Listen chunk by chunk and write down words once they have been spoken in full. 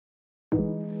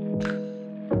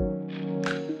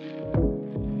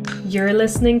You're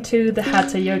listening to the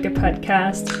Hatha Yoga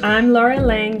podcast. I'm Laura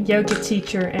Lang, yoga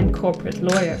teacher and corporate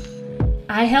lawyer.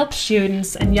 I help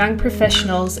students and young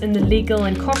professionals in the legal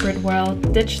and corporate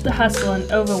world ditch the hustle and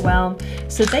overwhelm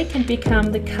so they can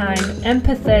become the kind,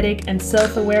 empathetic and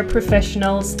self-aware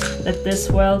professionals that this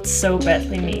world so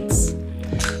badly needs.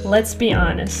 Let's be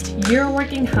honest, you're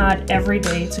working hard every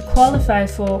day to qualify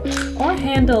for or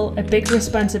handle a big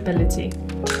responsibility.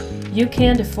 You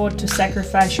can't afford to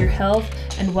sacrifice your health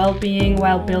and well-being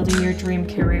while building your dream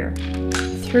career.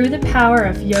 Through the power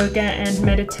of yoga and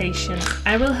meditation,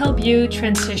 I will help you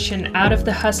transition out of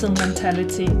the hustle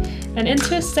mentality and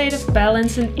into a state of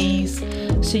balance and ease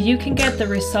so you can get the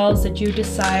results that you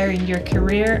desire in your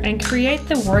career and create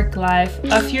the work life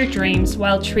of your dreams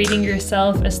while treating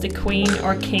yourself as the queen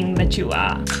or king that you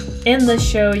are. In this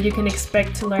show, you can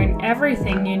expect to learn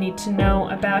everything you need to know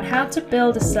about how to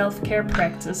build a self-care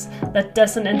practice that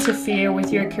doesn't interfere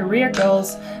with your career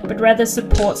goals, but rather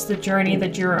supports the journey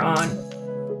that you're on.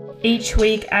 Each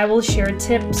week, I will share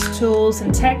tips, tools,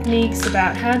 and techniques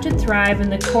about how to thrive in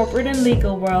the corporate and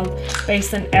legal world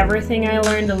based on everything I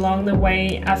learned along the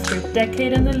way after a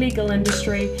decade in the legal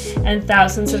industry and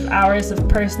thousands of hours of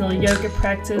personal yoga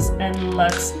practice and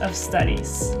lots of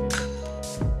studies.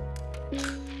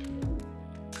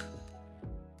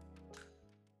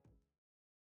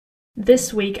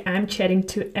 This week, I'm chatting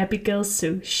to Abigail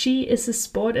Su. She is a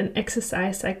sport and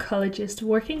exercise psychologist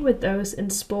working with those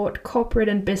in sport, corporate,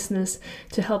 and business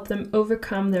to help them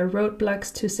overcome their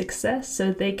roadblocks to success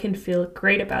so they can feel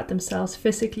great about themselves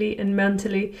physically and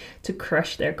mentally to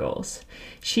crush their goals.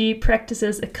 She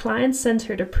practices a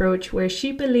client-centered approach where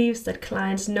she believes that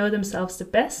clients know themselves the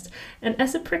best, and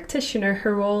as a practitioner,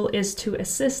 her role is to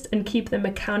assist and keep them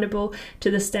accountable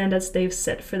to the standards they've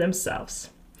set for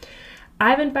themselves.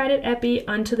 I've invited Abby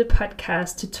onto the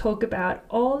podcast to talk about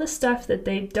all the stuff that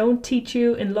they don't teach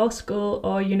you in law school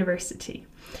or university.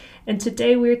 And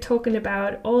today we're talking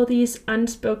about all these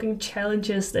unspoken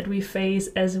challenges that we face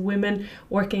as women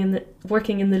working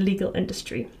in the legal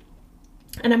industry.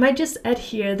 And I might just add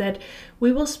here that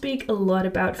we will speak a lot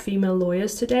about female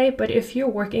lawyers today, but if you're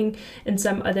working in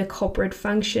some other corporate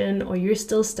function or you're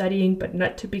still studying but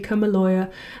not to become a lawyer,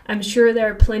 I'm sure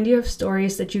there are plenty of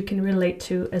stories that you can relate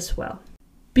to as well.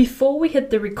 Before we hit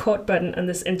the record button on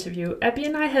this interview, Abby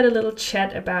and I had a little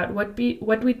chat about what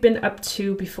we'd been up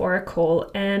to before our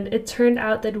call, and it turned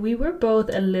out that we were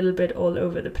both a little bit all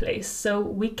over the place. So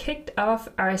we kicked off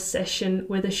our session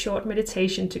with a short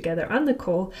meditation together on the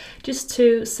call, just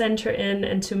to center in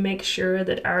and to make sure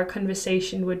that our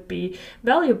conversation would be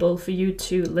valuable for you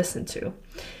to listen to.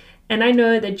 And I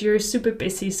know that you're super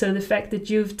busy, so the fact that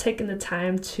you've taken the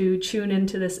time to tune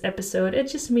into this episode, it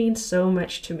just means so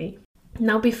much to me.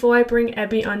 Now, before I bring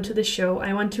Abby onto the show,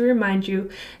 I want to remind you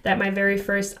that my very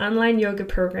first online yoga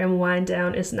program, Wind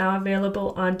Down, is now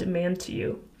available on demand to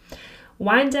you.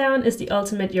 Wind Down is the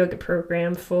ultimate yoga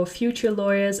program for future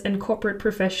lawyers and corporate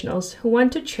professionals who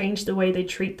want to change the way they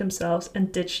treat themselves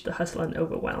and ditch the hustle and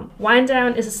overwhelm. Wind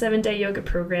Down is a 7-day yoga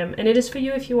program, and it is for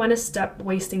you if you want to stop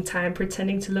wasting time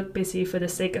pretending to look busy for the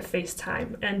sake of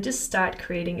FaceTime and just start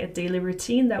creating a daily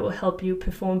routine that will help you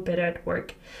perform better at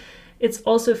work. It's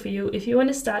also for you if you want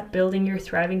to start building your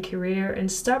thriving career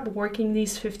and stop working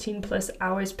these 15 plus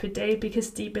hours per day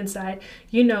because deep inside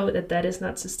you know that is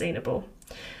not sustainable.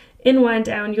 In Wind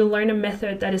Down, you'll learn a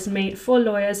method that is made for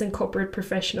lawyers and corporate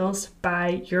professionals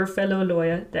by your fellow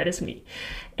lawyer, that is me.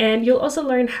 And you'll also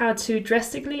learn how to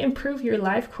drastically improve your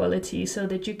life quality so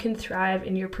that you can thrive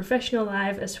in your professional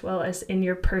life as well as in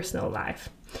your personal life.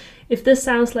 If this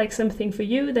sounds like something for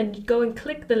you, then go and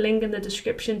click the link in the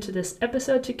description to this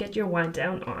episode to get your Wind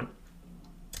Down on.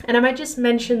 And I might just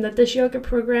mention that this yoga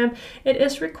program, it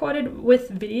is recorded with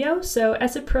video, so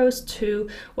as opposed to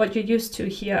what you're used to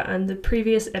here on the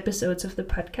previous episodes of the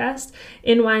podcast,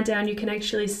 in Wind Down you can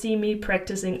actually see me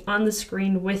practicing on the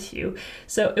screen with you,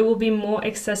 so it will be more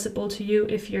accessible to you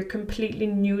if you're completely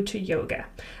new to yoga.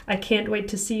 I can't wait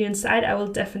to see you inside. I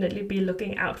will definitely be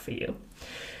looking out for you.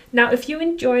 Now, if you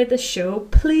enjoyed the show,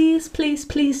 please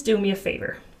do me a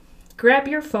favor. Grab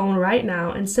your phone right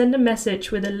now and send a message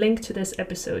with a link to this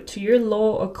episode to your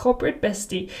law or corporate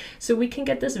bestie so we can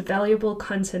get this valuable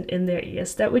content in their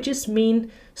ears. That would just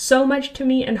mean so much to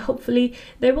me, and hopefully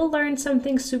they will learn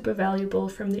something super valuable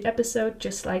from the episode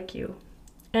just like you.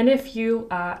 And if you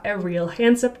are a real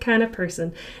hands-up kind of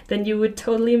person, then you would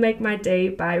totally make my day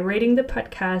by rating the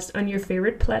podcast on your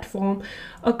favorite platform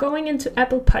or going into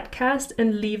Apple Podcast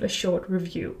and leave a short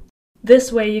review.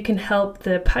 This way you can help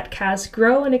the podcast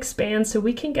grow and expand so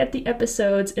we can get the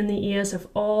episodes in the ears of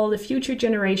all the future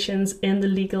generations in the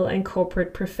legal and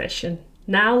corporate profession.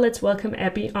 Now let's welcome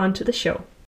Abby onto the show.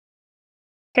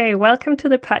 Okay, welcome to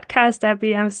the podcast,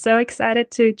 Abby. I'm so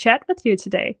excited to chat with you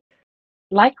today.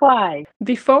 Likewise,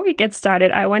 Before we get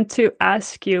started, I want to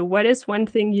ask you, what is one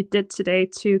thing you did today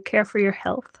to care for your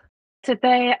health?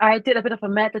 today I did a bit of a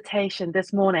meditation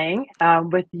this morning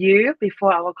with you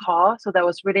before our call. So that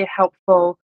was really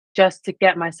helpful just to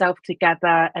get myself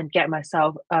together and get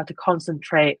myself to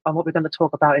concentrate on what we're going to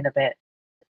talk about in a bit.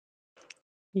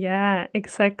 Yeah,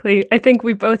 exactly. I think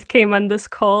we both came on this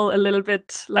call a little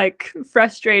bit like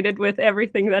frustrated with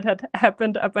everything that had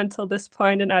happened up until this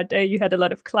point in our day. You had a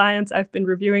lot of clients. I've been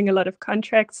reviewing a lot of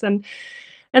contracts and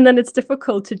then it's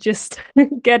difficult to just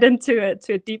get into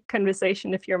a deep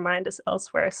conversation if your mind is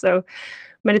elsewhere. So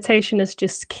meditation is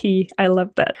just key. I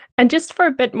love that. And just for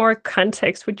a bit more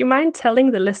context, would you mind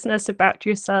telling the listeners about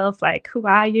yourself? Like, who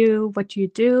are you? What do you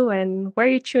do? And where are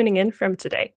you tuning in from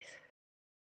today?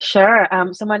 Sure.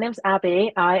 So my name's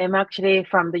Abby. I am actually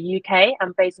from the UK.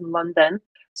 I'm based in London.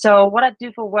 So what I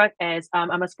do for work is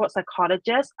I'm a sports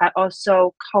psychologist. I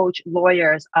also coach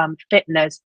lawyers,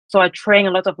 fitness. So I train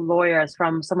a lot of lawyers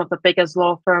from some of the biggest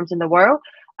law firms in the world.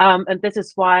 And this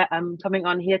is why I'm coming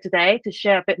on here today to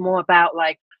share a bit more about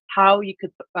like how you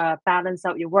could balance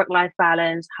out your work-life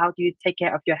balance. How do you take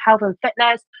care of your health and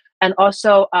fitness? And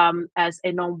also, as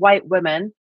a non-white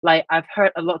woman, like I've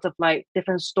heard a lot of like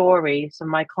different stories from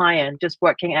my client just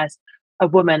working as a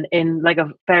woman in like a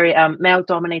very male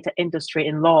dominated industry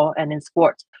in law and in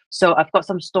sports. So I've got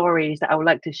some stories that I would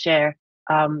like to share.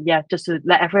 Yeah, just to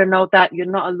let everyone know that you're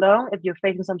not alone if you're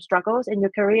facing some struggles in your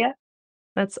career.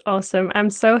 That's awesome. I'm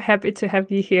so happy to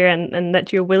have you here and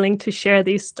that you're willing to share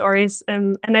these stories.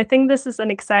 And I think this is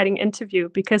an exciting interview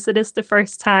because it is the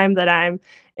first time that I'm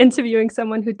interviewing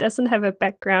someone who doesn't have a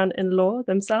background in law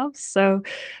themselves. So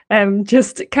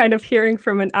just kind of hearing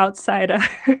from an outsider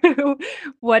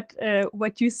what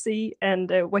you see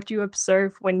and what you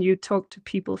observe when you talk to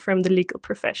people from the legal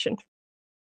profession.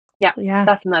 Yeah, Yeah.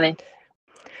 definitely.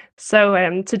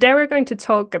 So today we're going to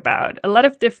talk about a lot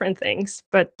of different things,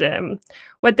 but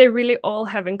what they really all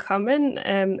have in common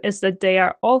is that they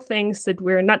are all things that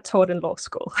we're not taught in law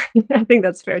school. I think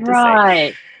that's fair to say.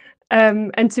 Right.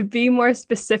 And to be more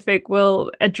specific, we'll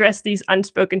address these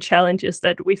unspoken challenges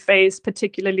that we face,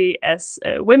 particularly as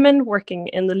women working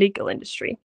in the legal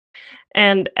industry.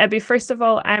 And Abby, first of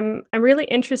all, I'm really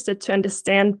interested to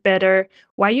understand better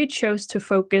why you chose to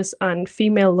focus on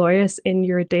female lawyers in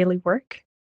your daily work.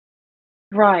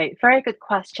 Right, very good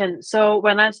question. So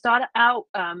when I started out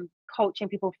coaching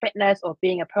people fitness or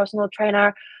being a personal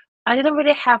trainer, I didn't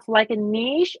really have like a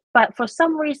niche, but for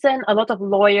some reason, a lot of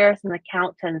lawyers and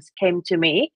accountants came to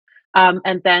me.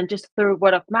 And then just through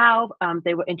word of mouth,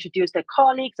 they would introduce their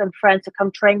colleagues and friends to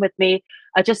come train with me.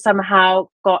 I just somehow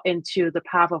got into the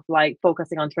path of like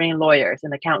focusing on training lawyers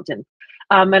and accountants.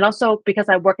 And also because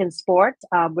I work in sports,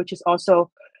 which is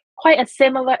also quite a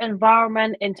similar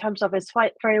environment in terms of it's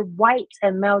quite very white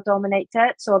and male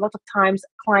dominated. So a lot of times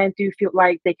clients do feel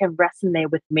like they can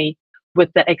resonate with me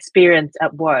with the experience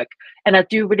at work. And I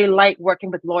do really like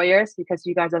working with lawyers because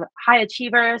you guys are high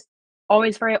achievers,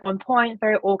 always very on point,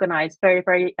 very organized, very,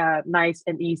 very nice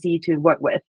and easy to work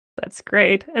with. That's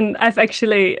great. And I've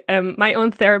actually, my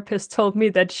own therapist told me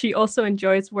that she also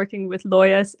enjoys working with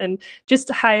lawyers and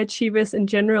just high achievers in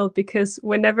general, because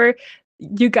whenever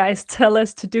you guys tell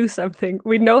us to do something,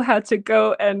 we know how to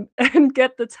go and and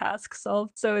get the task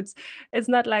solved. So it's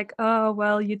not like, oh,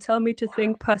 well, you tell me to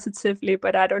think positively,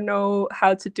 but I don't know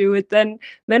how to do it. Then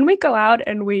we go out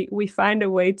and we find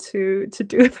a way to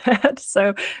do that. So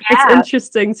it's Yeah,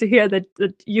 interesting to hear that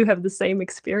you have the same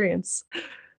experience.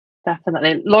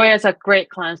 definitely. Lawyers are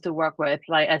great clients to work with.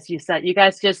 Like as you said, you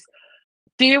guys just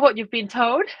do what you've been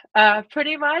told,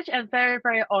 pretty much, and very,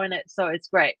 very on it. So it's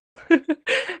great.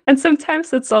 And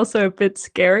sometimes it's also a bit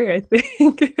scary, I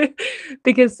think,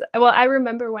 because well, I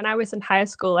remember when I was in high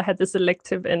school, I had this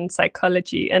elective in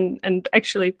psychology, and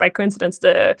actually by coincidence,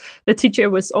 the teacher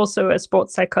was also a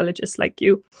sports psychologist like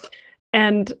you.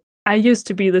 And I used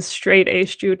to be this straight A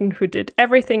student who did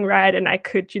everything right, and I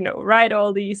could, write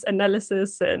all these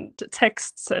analysis and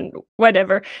texts and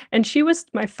whatever. And she was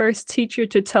my first teacher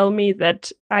to tell me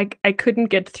that I couldn't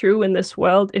get through in this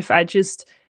world if I just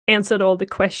answered all the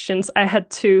questions. I had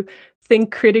to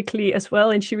think critically as well,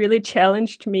 and she really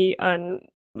challenged me on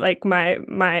like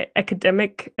my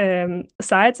academic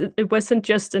sides. It wasn't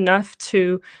just enough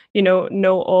to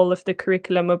know all of the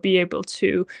curriculum or be able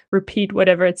to repeat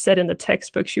whatever it said in the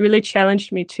textbook. She really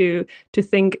challenged me to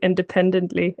think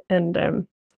independently, and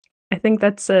I think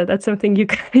that's something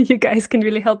you guys can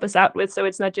really help us out with. So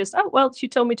it's not just, oh well, she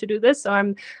told me to do this, so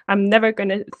I'm never going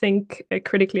to think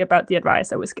critically about the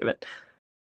advice I was given.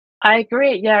 I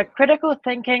agree. Yeah, critical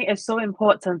thinking is so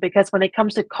important because when it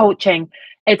comes to coaching,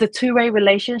 it's a two-way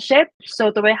relationship.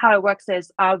 So the way how it works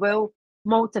is I will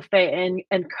motivate and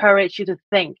encourage you to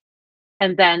think.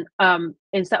 And then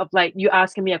instead of like you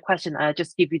asking me a question, I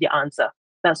just give you the answer.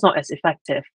 That's not as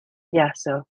effective. Yeah,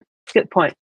 so good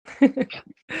point.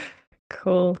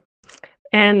 Cool.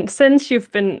 And since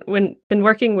you've been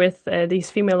working with these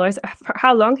female lawyers, for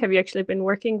how long have you actually been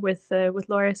working with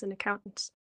lawyers and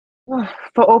accountants?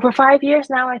 For over 5 years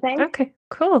now, I think. Okay,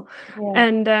 cool. Yeah.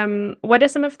 And what are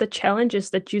some of the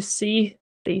challenges that you see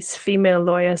these female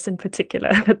lawyers in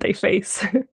particular that they face?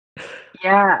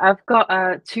 Yeah, I've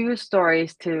got two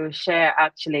stories to share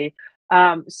actually.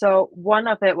 So one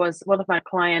of it was one of my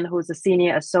client who's a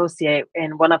senior associate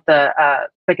in one of the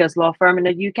biggest law firm in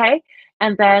the UK.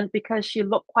 And then because she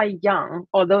looked quite young,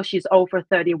 although she's over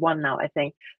 31 now, I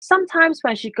think, sometimes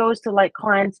when she goes to like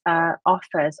client's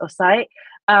office or site,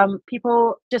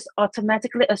 people just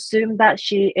automatically assume that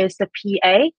she is the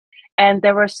PA. And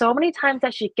there were so many times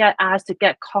that she get asked to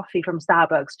get coffee from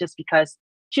Starbucks just because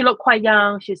she looked quite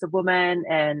young. She's a woman,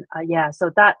 and yeah, so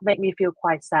that made me feel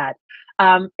quite sad.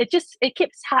 It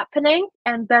keeps happening,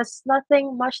 and there's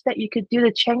nothing much that you could do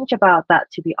to change about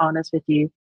that. To be honest with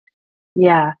you,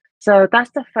 yeah. So that's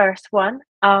the first one.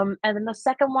 And then the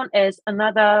second one is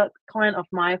another client of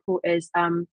mine who is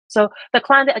so the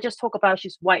client that I just talked about,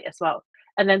 she's white as well.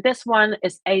 And then this one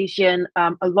is Asian,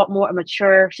 a lot more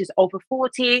mature. She's over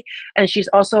 40 and she's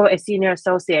also a senior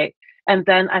associate. And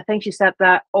then I think she said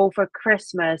that over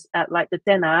Christmas at like the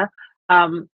dinner,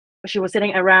 um, she was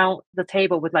sitting around the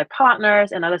table with like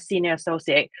partners and other senior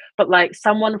associate, but like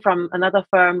someone from another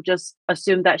firm just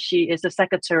assumed that she is the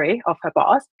secretary of her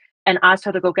boss and asked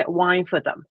her to go get wine for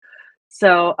them.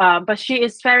 So, but she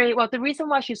is very well. The reason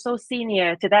why she's so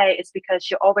senior today is because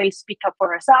she always speak up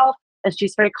for herself, and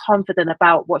she's very confident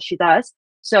about what she does.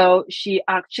 So she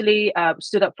actually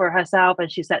stood up for herself,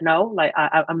 and she said, "No, like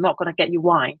I'm not going to get you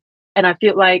wine." And I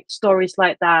feel like stories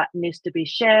like that needs to be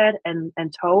shared and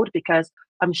told because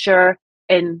I'm sure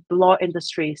in the law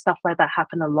industry stuff like that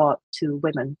happen a lot to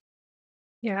women.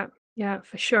 Yeah, yeah,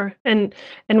 for sure. And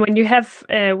when you have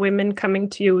women coming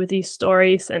to you with these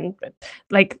stories and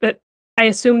like that, I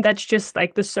assume that's just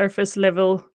like the surface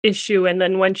level issue. And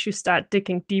then once you start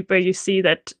digging deeper, you see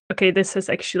that okay, this has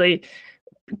actually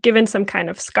given some kind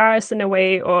of scars in a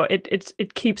way, or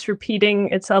it keeps repeating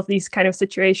itself. These kind of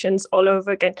situations all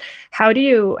over again. How do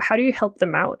you help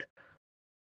them out?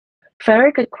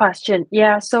 Very good question.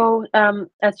 Yeah, so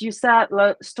as you said,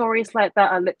 stories like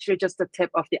that are literally just the tip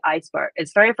of the iceberg.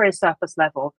 It's very, very surface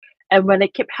level. And when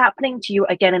it keep happening to you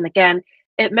again and again,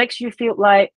 it makes you feel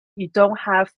like you don't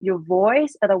have your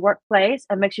voice at a workplace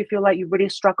and makes you feel like you really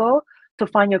struggle to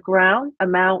find your ground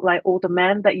among like all the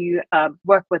men that you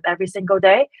work with every single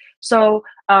day. So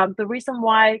the reason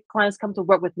why clients come to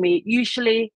work with me,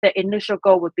 usually the initial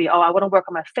goal would be, oh, I want to work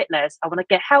on my fitness. I want to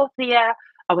get healthier.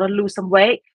 I want to lose some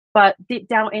weight, but deep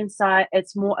down inside,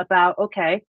 it's more about,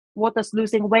 okay, what does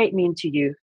losing weight mean to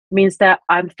you? Means that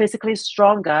I'm physically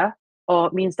stronger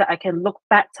or means that I can look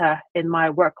better in my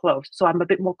workload. So I'm a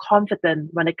bit more confident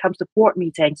when it comes to board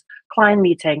meetings, client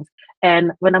meetings.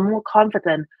 And when I'm more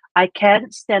confident, I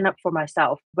can stand up for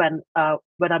myself when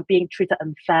I'm being treated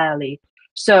unfairly.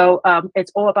 So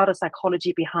it's all about the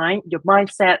psychology behind your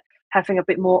mindset, having a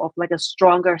bit more of like a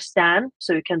stronger stand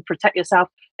so you can protect yourself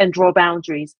and draw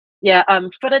boundaries. Yeah,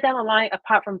 further down the line,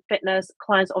 apart from fitness,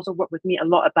 clients also work with me a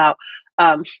lot about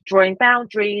drawing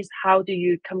boundaries. How do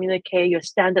you communicate your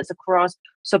standards across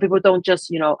so people don't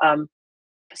just,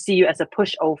 see you as a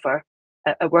pushover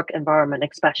at a work environment,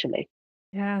 especially.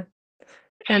 Yeah.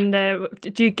 And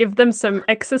do you give them some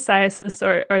exercises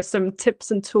or some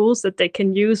tips and tools that they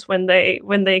can use when they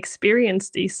experience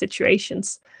these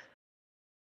situations?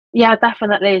 Yeah,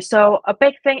 definitely. So a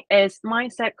big thing is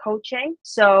mindset coaching.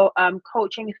 So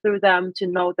coaching through them to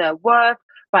know their worth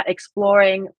by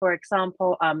exploring, for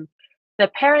example,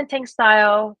 the parenting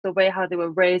style, the way how they were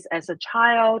raised as a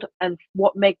child, and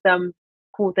what make them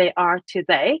who they are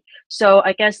today. So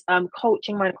I guess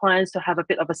coaching my clients to have a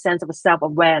bit of a sense of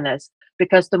self-awareness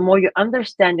because the more you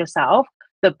understand yourself,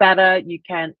 the better you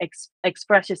can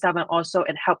express yourself and also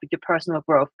it help with your personal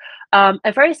growth.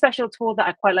 A very special tool that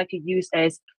I quite like to use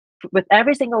is with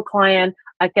every single client,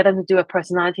 I get them to do a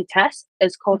personality test.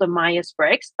 It's called the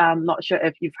Myers-Briggs. I'm not sure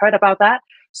if you've heard about that.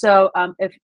 So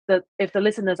if the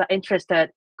listeners are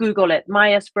interested, Google it,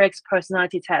 Myers-Briggs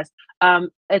personality test.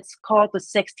 It's called the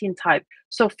 16 type.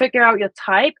 So figure out your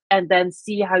type and then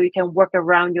see how you can work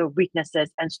around your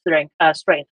weaknesses and strength.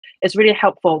 It's really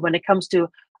helpful when it comes to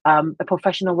a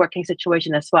professional working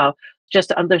situation as well, just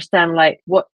to understand like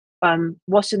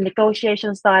what's your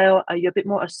negotiation style? Are you a bit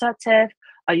more assertive?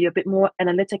 Are you a bit more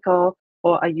analytical?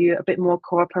 Or are you a bit more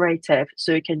cooperative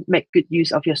so you can make good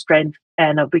use of your strengths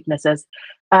and weaknesses?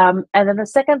 And then the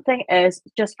second thing is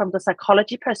just from the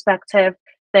psychology perspective,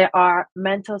 there are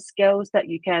mental skills that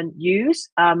you can use.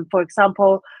 For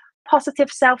example,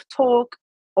 positive self-talk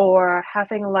or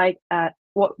having like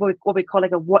what we call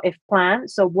like a what if plan.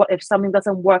 So what if something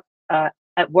doesn't work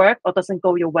at work or doesn't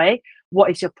go your way?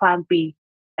 What is your plan B?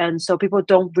 And so people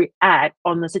don't react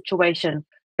on the situation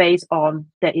based on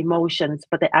their emotions,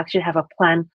 but they actually have a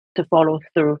plan to follow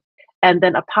through. And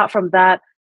then apart from that,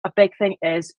 a big thing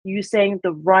is using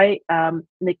the right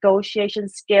negotiation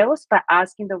skills by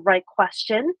asking the right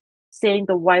question, saying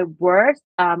the right words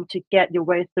to get your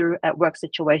way through at work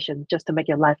situation, just to make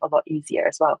your life a lot easier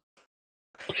as well.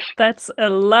 That's a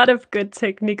lot of good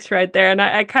techniques right there. And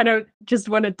I kind of just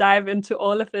want to dive into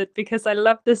all of it because I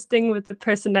love this thing with the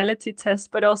personality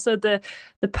test, but also the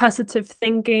positive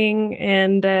thinking.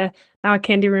 And now I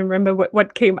can't even remember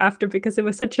what came after because it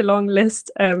was such a long list.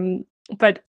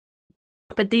 But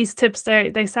these tips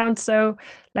they sound so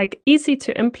like easy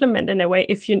to implement in a way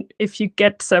if you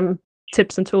get some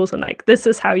tips and tools and like this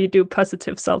is how you do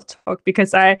positive self-talk,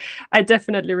 because I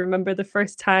definitely remember the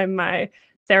first time my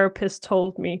therapist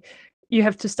told me you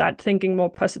have to start thinking more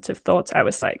positive thoughts. I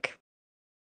was like,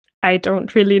 I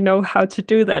don't really know how to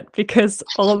do that because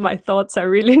all my thoughts are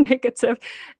really negative.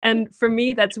 And for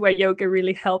me, that's where yoga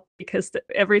really helped, because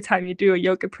every time you do a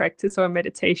yoga practice or a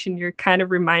meditation, you're kind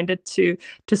of reminded to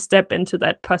step into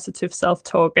that positive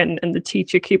self-talk, and the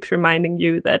teacher keeps reminding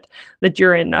you that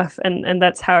you're enough. And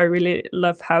that's how I really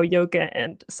love how yoga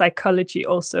and psychology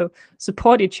also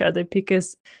support each other,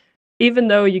 because even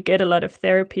though you get a lot of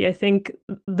therapy, I think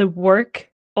the work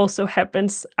also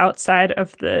happens outside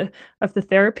of the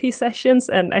therapy sessions.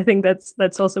 And I think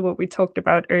that's also what we talked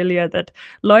about earlier, that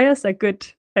lawyers are good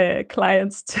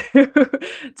clients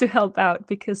to help out,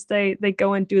 because they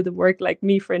go and do the work. Like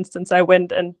me, for instance, I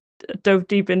went and dove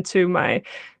deep into my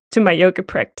yoga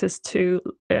practice to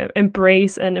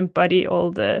embrace and embody all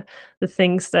the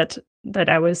things that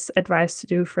I was advised to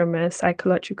do from a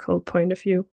psychological point of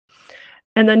view.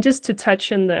 And then just to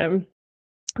touch on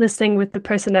this thing with the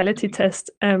personality test,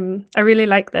 I really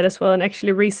like that as well. And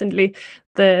actually, recently,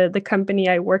 the company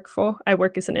I work for, I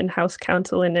work as an in-house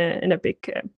counsel in a big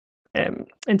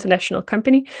international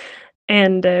company,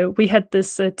 and we had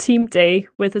this team day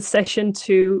with a session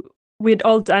to. We'd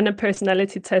all done a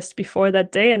personality test before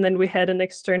that day, and then we had an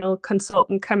external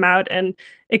consultant come out and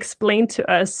explain to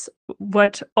us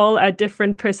what all our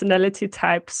different personality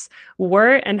types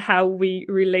were and how we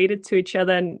related to each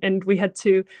other. And we had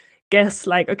to guess,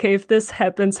 like, okay, if this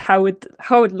happens, how would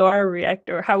Laura react,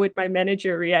 or how would my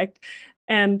manager react?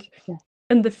 And Yeah.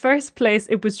 in the first place,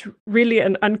 it was really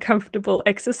an uncomfortable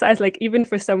exercise, like even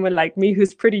for someone like me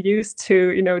who's pretty used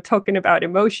to, talking about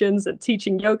emotions and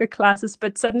teaching yoga classes,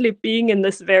 but suddenly being in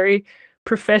this very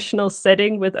professional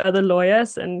setting with other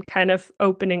lawyers and kind of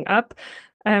opening up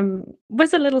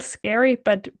was a little scary,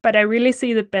 but I really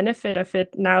see the benefit of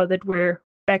it now that we're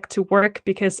back to work,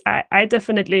 because I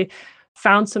definitely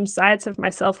found some sides of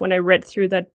myself when I read through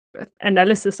that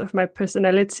analysis of my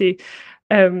personality,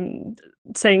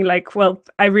 saying like, well,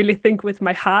 I really think with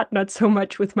my heart, not so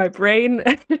much with my brain.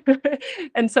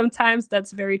 And sometimes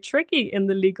that's very tricky in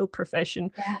the legal profession,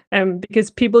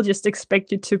 because people just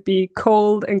expect you to be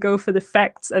cold and go for the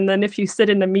facts. And then if you sit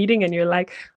in a meeting and you're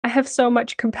like, I have so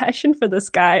much compassion for this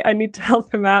guy, I need to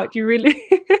help him out, you really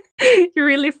you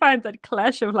really find that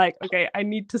clash of like, okay, I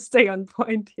need to stay on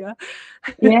point here.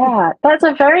 Yeah, that's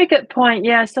a very good point.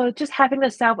 Yeah, so just having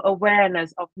the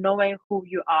self-awareness of knowing who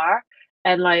you are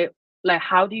and like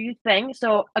how do you think.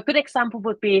 So a good example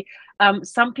would be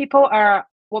some people are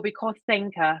what we call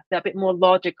thinker. They're a bit more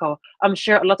logical. I'm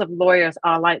sure a lot of lawyers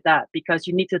are like that because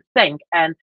you need to think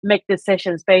and make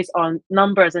decisions based on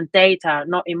numbers and data,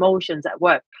 not emotions at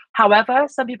work. However,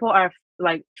 some people are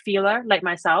like feeler, like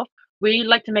myself. We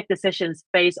like to make decisions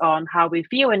based on how we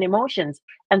feel and emotions,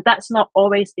 and that's not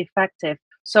always effective.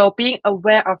 So being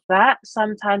aware of that,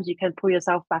 sometimes you can pull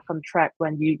yourself back on track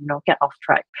when you get off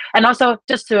track. And also,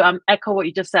 just to echo what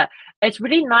you just said, it's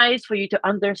really nice for you to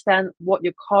understand what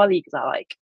your colleagues are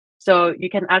like, so you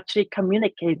can actually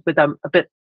communicate with them a bit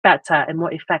better and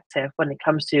more effective when it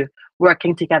comes to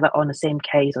working together on the same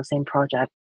case or same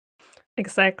project.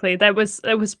 Exactly. That was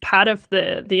part of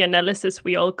the analysis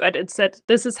we all got. It said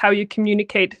this is how you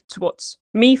communicate towards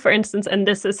me, for instance, and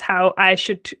this is how I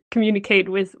should communicate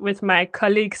with my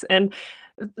colleagues. And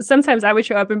sometimes I would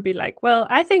show up and be like, well,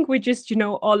 I think we just,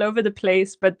 all over the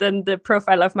place. But then the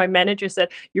profile of my manager said,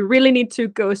 you really need to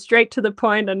go straight to the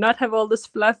point and not have all this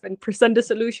fluff and present a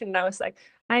solution. And I was like,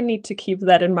 I need to keep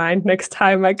that in mind next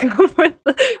time I come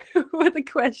with a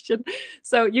question.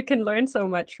 So you can learn so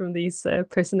much from these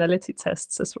personality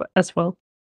tests as well.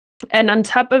 And on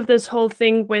top of this whole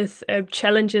thing with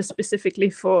challenges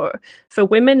specifically for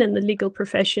women in the legal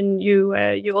profession,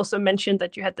 you also mentioned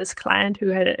that you had this client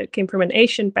who came from an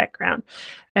Asian background,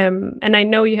 and I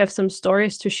know you have some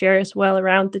stories to share as well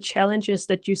around the challenges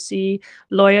that you see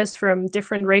lawyers from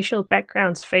different racial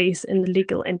backgrounds face in the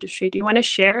legal industry. Do you want to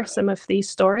share some of these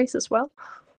stories as well?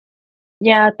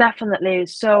 Yeah, definitely.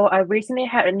 So I recently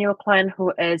had a new client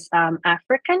who is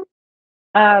African.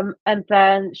 And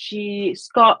then she's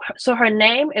got, so her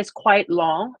name is quite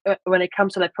long when it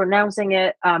comes to like pronouncing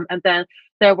it. And then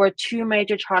there were two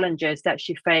major challenges that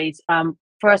she faced.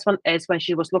 First one is when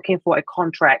she was looking for a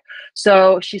contract.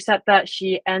 So she said that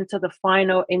she entered the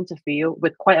final interview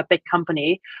with quite a big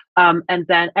company. And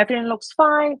then everything looks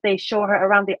fine. They show her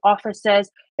around the offices.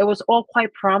 It was all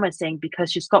quite promising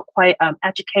because she's got quite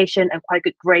education and quite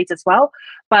good grades as well.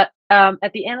 But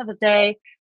at the end of the day,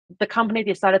 the company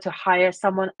decided to hire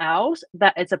someone else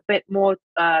that is a bit more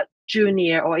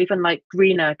junior or even like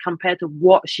greener compared to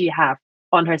what she have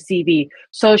on her CV.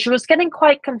 So she was getting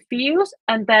quite confused.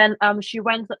 And then she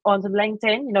went onto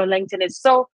LinkedIn. You know, LinkedIn is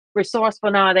so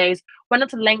resourceful nowadays. Went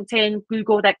onto LinkedIn,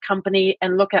 Google that company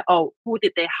and look at, oh, who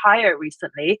did they hire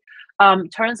recently?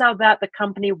 Turns out that the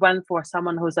company went for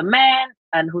someone who's a man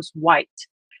and who's white.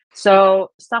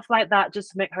 So stuff like that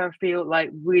just make her feel like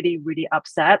really, really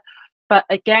upset. But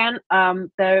again,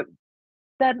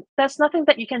 there's nothing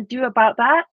that you can do about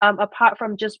that apart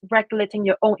from just regulating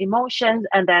your own emotions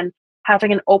and then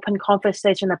having an open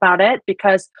conversation about it.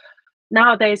 Because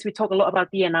nowadays we talk a lot about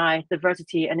D&I,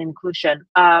 diversity and inclusion.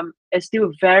 It's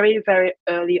still very, very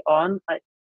early on.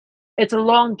 It's a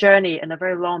long journey and a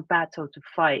very long battle to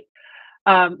fight.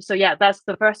 So yeah, that's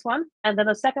the first one. And then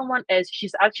the second one is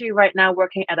she's actually right now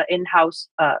working at an in-house,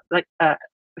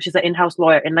 she's an in-house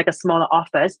lawyer in like a smaller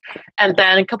office. And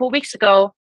then a couple of weeks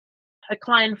ago, a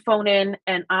client phoned in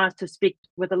and asked to speak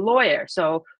with a lawyer.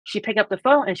 So she picked up the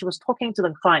phone and she was talking to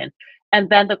the client. And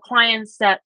then the client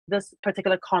said this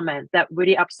particular comment that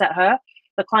really upset her.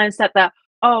 The client said that,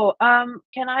 oh,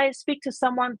 can I speak to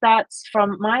someone that's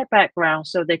from my background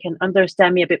so they can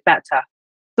understand me a bit better?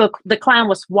 So the client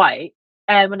was white.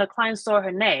 And when the client saw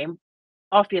her name,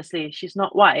 obviously she's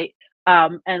not white.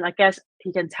 And I guess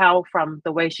he can tell from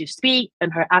the way she speaks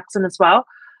and her accent as well.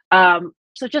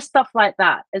 So just stuff like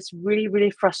that. It's really,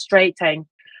 really frustrating.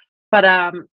 But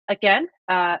again,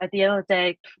 at the end of the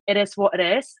day, it is what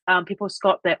it is. People's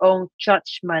got their own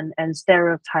judgment and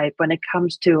stereotype when it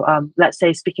comes to, let's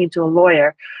say, speaking to a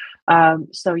lawyer.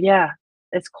 So yeah,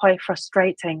 it's quite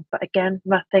frustrating. But again,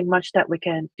 nothing much that we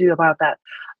can do about that.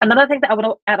 Another thing that I want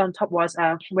to add on top was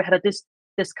we had this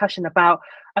discussion about,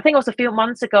 I think it was a few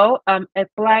months ago, a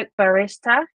black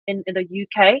barista in the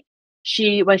UK.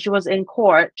 When she was in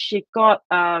court, she got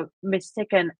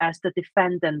mistaken as the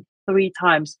defendant 3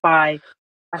 times by,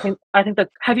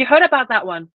 have you heard about that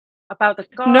one? About the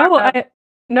guard?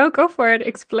 No, go for it.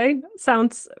 Explain.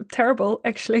 Sounds terrible,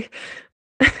 actually.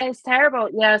 It's terrible.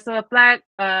 Yeah, so a black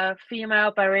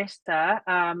female barista,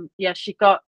 yeah, she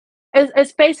got,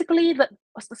 it's basically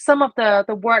some of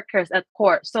the workers at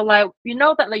court. So like, you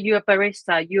know that like you're a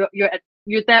barista,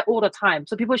 you're there all the time,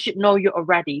 so people should know you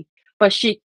already. But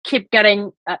she keep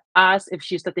getting asked if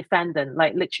she's the defendant,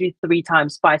 like literally 3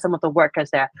 times by some of the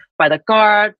workers there, by the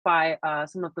guard, by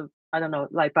some of the, I don't know,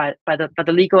 like by the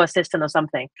legal assistant or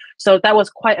something. So that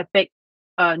was quite a big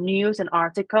news and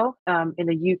article in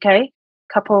the UK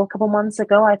couple months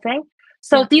ago, I think.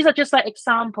 So yeah. These are just like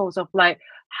examples of like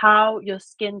how your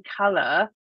skin color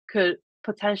could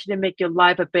potentially make your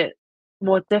life a bit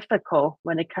more difficult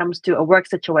when it comes to a work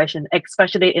situation,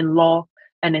 especially in law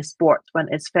and in sport, when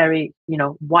it's very,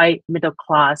 white, middle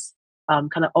class,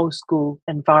 kind of old school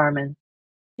environment.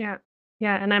 Yeah.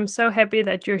 And I'm so happy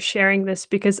that you're sharing this,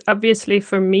 because obviously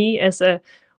for me as a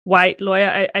white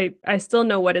lawyer, I still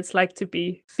know what it's like to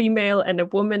be female and a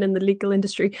woman in the legal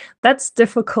industry. That's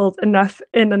difficult enough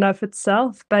in and of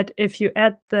itself. But if you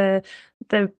add the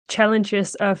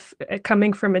challenges of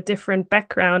coming from a different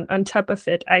background on top of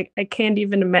it, I can't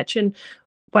even imagine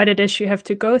what it is you have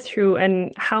to go through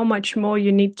and how much more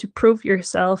you need to prove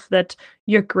yourself that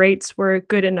your grades were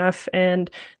good enough.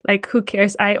 And like, who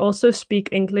cares? I also speak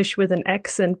English with an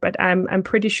accent, but I'm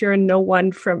pretty sure no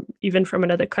one from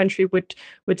another country would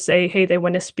say, hey, they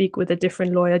want to speak with a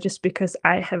different lawyer just because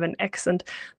I have an accent.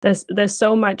 There's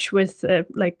so much with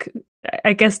like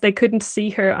I guess they couldn't see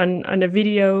her on a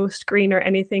video screen or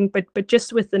anything, but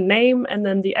just with the name and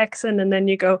then the accent, and then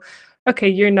you go, "Okay,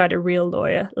 you're not a real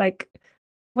lawyer." Like,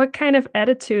 what kind of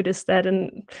attitude is that?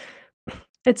 And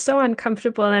it's so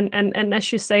uncomfortable, and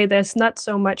as you say, there's not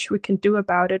so much we can do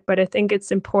about it, but I think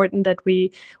it's important that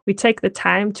we take the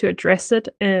time to address it,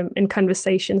 in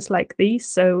conversations like these,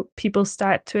 so people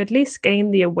start to at least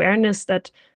gain the awareness that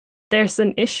there's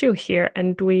an issue here,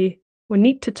 and we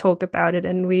need to talk about it,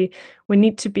 and we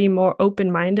need to be more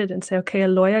open-minded and say, "Okay, a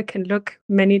lawyer can look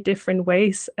many different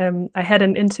ways." I had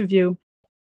an interview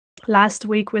last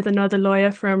week with another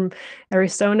lawyer from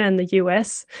Arizona in the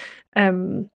US,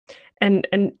 um,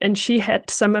 and she had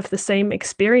some of the same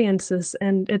experiences,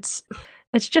 and it's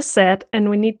just sad, and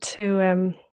we need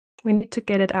to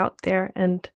get it out there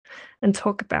and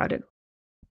talk about it.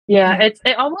 Yeah, Yeah,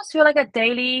 it almost feel like a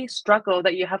daily struggle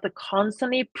that you have to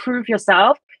constantly prove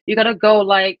yourself. You gotta go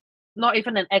like not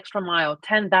even an extra mile,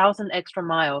 10,000 extra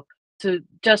mile to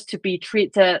just to be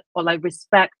treated or like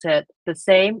respected the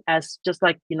same as just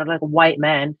like, you know, like a white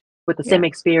man with the yeah, same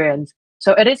experience.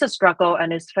 So it is a struggle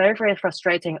and it's very, very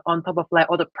frustrating on top of like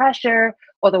all the pressure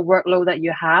or the workload that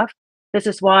you have. This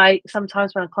is why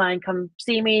sometimes when a client come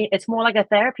see me, it's more like a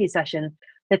therapy session.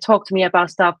 They talk to me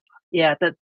about stuff, yeah,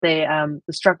 that the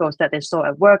struggles that they saw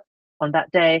at work on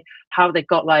that day, how they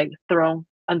got like thrown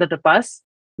under the bus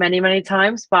many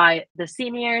times by the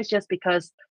seniors just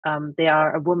because they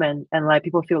are a woman and like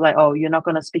people feel like, oh, you're not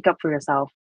gonna speak up for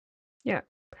yourself. yeah.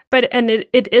 But and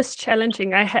it is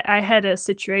challenging. I had a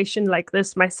situation like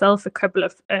this myself a couple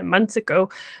of months ago,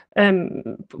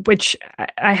 um, which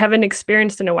I haven't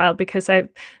experienced in a while because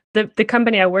the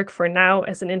company I work for now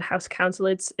as an in-house counsel,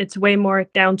 it's way more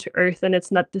down to earth, and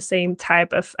it's not the same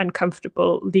type of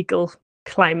uncomfortable legal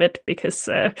climate because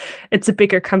it's a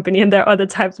bigger company and there are other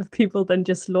types of people than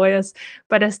just lawyers.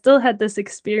 But I still had this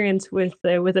experience with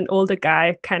an older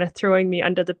guy kind of throwing me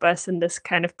under the bus in this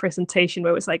kind of presentation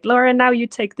where it was like, Laura, now you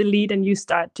take the lead and you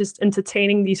start just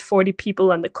entertaining these 40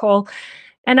 people on the call.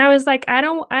 And I was like, I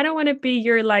don't want to be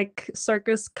your like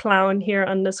circus clown here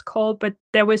on this call, but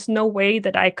there was no way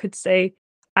that I could say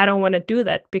I don't want to do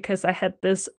that because I had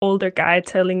this older guy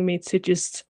telling me to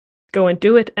just go and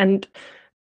do it. And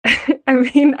I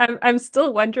mean, I'm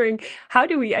still wondering, how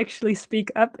do we actually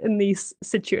speak up in these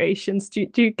situations? Do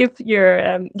you give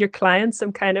your clients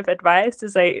some kind of advice to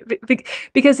say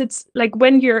because it's like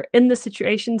when you're in the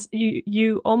situations,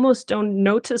 you almost don't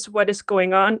notice what is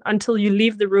going on until you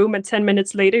leave the room, and 10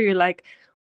 minutes later you're like,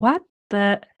 what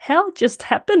the hell just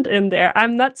happened in there?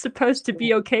 I'm not supposed to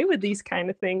be okay with these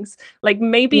kind of things. Like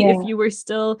maybe if Yeah. you were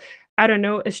still, I don't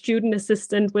know, a student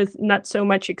assistant with not so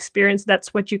much experience,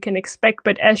 that's what you can expect.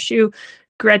 But as you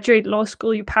graduate law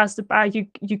school, you pass the bar, you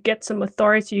get some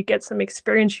authority, you get some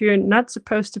experience, you're not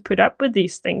supposed to put up with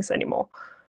these things anymore.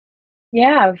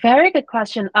 Yeah, very good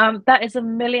question. That is $1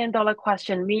 million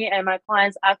question. Me and my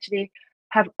clients actually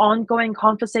have ongoing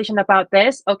conversation about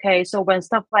this. Okay, so when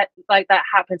stuff like that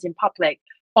happens in public,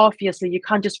 obviously you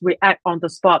can't just react on the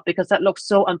spot because that looks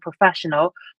so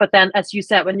unprofessional. But then, as you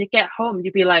said, when you get home,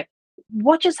 you'd be like,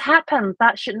 "What just happened?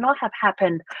 That should not have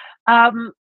happened."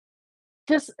 Um,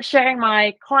 just sharing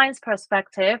my clients'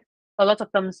 perspective. A lot of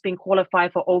them's been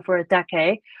qualified for over a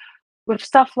decade. With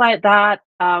stuff like that,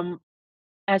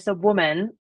 as a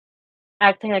woman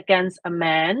acting against a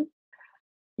man,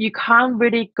 you can't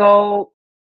really go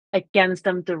against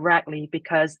them directly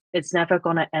because it's never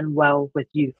going to end well with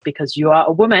you because you are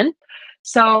a woman.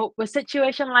 So with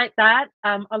situation like that,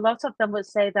 a lot of them would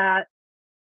say that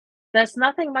there's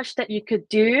nothing much that you could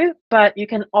do, but you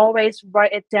can always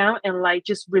write it down and like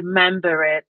just remember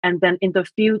it. And then in the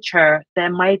future, there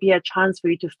might be a chance for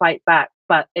you to fight back,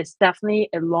 but it's definitely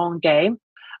a long game.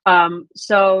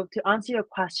 So to answer your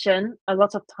question, a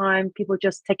lot of time people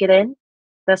just take it in.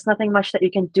 There's nothing much that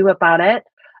you can do about it.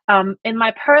 In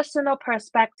my personal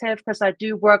perspective, because I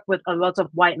do work with a lot of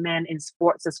white men in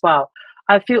sports as well,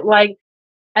 I feel like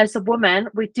as a woman,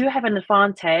 we do have an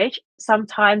advantage.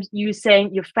 Sometimes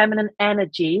using your feminine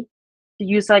energy to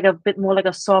use like a bit more like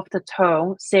a softer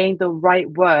tone, saying the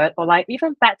right word, or like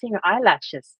even batting your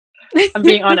eyelashes. I'm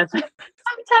being honest.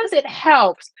 Sometimes it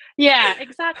helps. Yeah,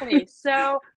 exactly.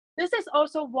 So this is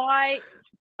also why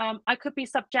I could be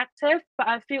subjective, but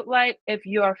I feel like if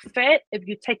you are fit, if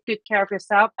you take good care of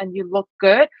yourself and you look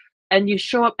good and you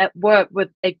show up at work with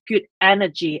a good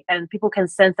energy and people can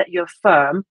sense that you're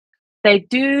firm, they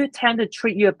do tend to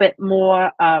treat you a bit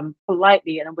more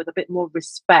politely and with a bit more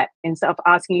respect instead of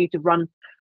asking you to run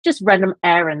just random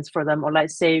errands for them or like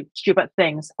say stupid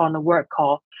things on a work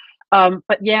call.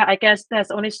 But yeah, I guess there's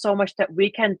only so much that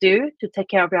we can do to take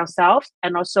care of ourselves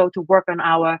and also to work on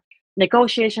our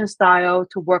negotiation style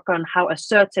to work on how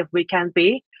assertive we can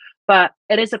be. But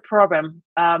it is a problem.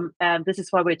 And this is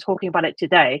why we're talking about it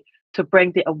today, to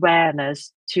bring the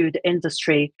awareness to the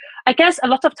industry. I guess a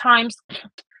lot of times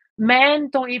men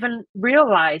don't even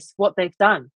realize what they've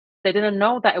done. They didn't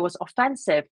know that it was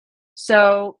offensive.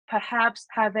 So perhaps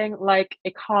having like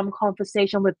a calm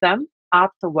conversation with them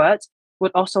afterwards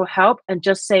would also help, and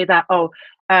just say that, oh,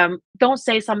 don't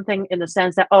say something in the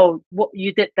sense that, oh, what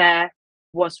you did there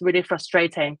was really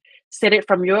frustrating. Say it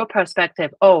from your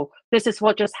perspective. Oh, this is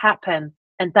what just happened,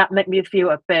 and that made me feel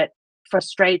a bit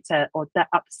frustrated, or that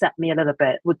upset me a little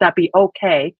bit. Would that be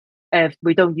okay if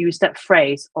we don't use that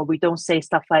phrase, or we don't say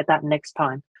stuff like that next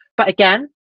time? But again,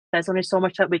 there's only so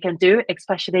much that we can do,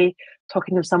 especially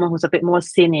talking to someone who's a bit more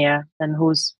senior than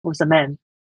who's a man.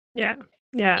 Yeah.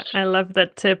 Yeah, I love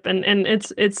that tip. And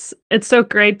it's so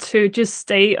great to just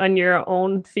stay on your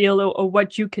own feel, or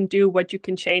what you can do, what you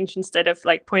can change, instead of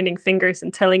like pointing fingers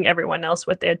and telling everyone else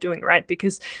what they're doing right,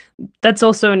 because that's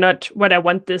also not what I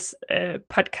want this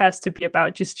podcast to be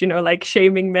about, just, like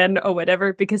shaming men or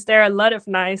whatever, because there are a lot of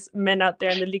nice men out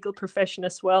there in the legal profession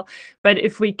as well. But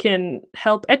if we can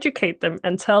help educate them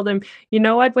and tell them,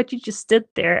 what you just did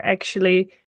there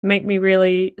actually make me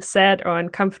really sad or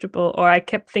uncomfortable, or I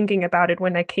kept thinking about it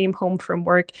when I came home from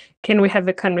work. Can we have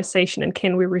a conversation, and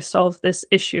can we resolve this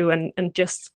issue, and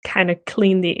just kind of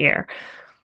clean the air?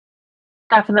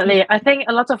 Definitely. I think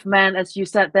a lot of men, as you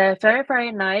said, they're very,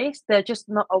 very nice. They're just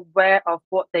not aware of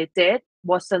what they did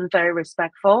wasn't very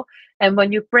respectful. And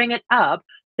when you bring it up,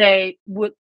 they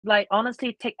would like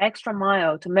honestly take extra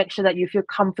mile to make sure that you feel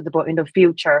comfortable in the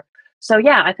future. So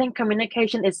yeah, I think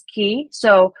communication is key.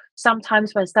 So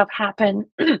sometimes when stuff happen,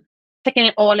 taking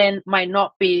it all in might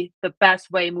not be the best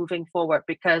way moving forward,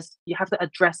 because you have to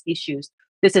address issues.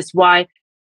 This is why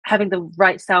having the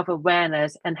right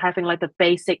self-awareness and having like the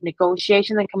basic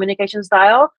negotiation and communication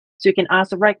style, so you can ask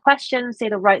the right questions, say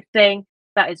the right thing,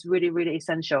 that is really, really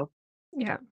essential.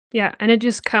 Yeah. Yeah, and it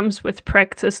just comes with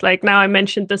practice. Like, now I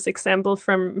mentioned this example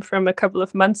from a couple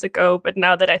of months ago, but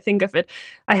now that I think of it,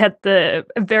 I had a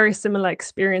very similar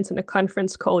experience in a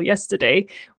conference call yesterday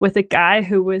with a guy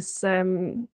who was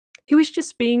he was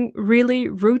just being really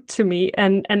rude to me,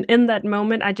 and in that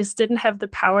moment I just didn't have the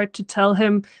power to tell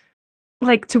him,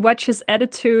 like, to watch his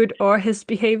attitude or his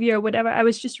behavior or whatever. I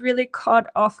was just really caught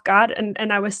off guard,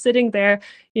 and I was sitting there,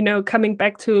 coming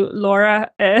back to Laura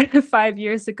 5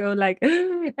 years ago, like,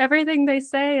 everything they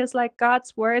say is like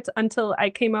God's words, until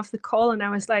I came off the call and I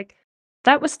was like,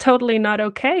 that was totally not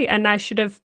okay, and I should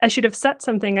have said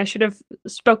something. I should have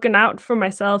spoken out for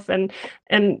myself, and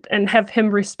have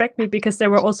him respect me, because there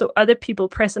were also other people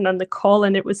present on the call,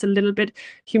 and it was a little bit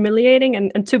humiliating,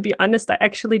 and to be honest, I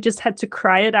actually just had to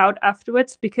cry it out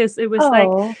afterwards, because it was like,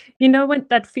 Oh, when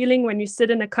that feeling when you sit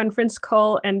in a conference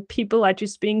call and people are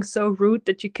just being so rude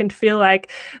that you can feel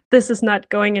like this is not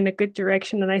going in a good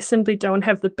direction, and I simply don't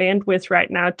have the bandwidth right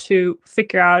now to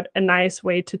figure out a nice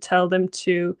way to tell them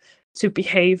to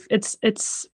behave.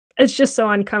 It's just so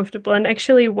uncomfortable. And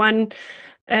actually, one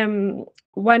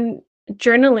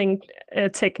journaling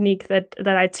technique that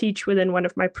I teach within one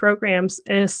of my programs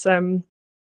is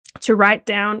to write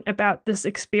down about this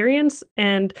experience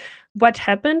and what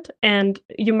happened. And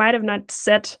you might have not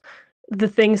said the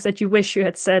things that you wish you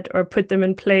had said or put them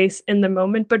in place in the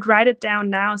moment, but write it down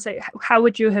now. Say, how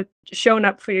would you have shown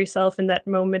up for yourself in that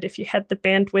moment if you had the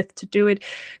bandwidth to do it?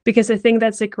 Because I think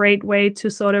that's a great way to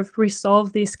sort of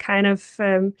resolve these kind of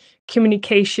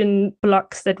communication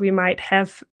blocks that we might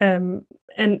have, and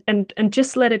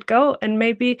just let it go. And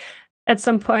maybe at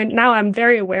some point, now I'm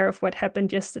very aware of what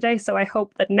happened yesterday, so I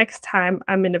hope that next time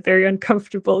I'm in a very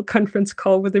uncomfortable conference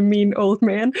call with a mean old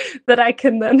man, that I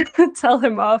can then tell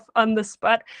him off on the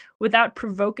spot without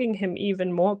provoking him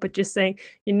even more, but just saying,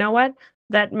 you know what?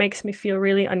 That makes me feel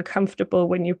really uncomfortable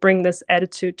when you bring this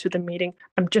attitude to the meeting.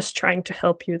 I'm just trying to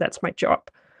help you. That's my job.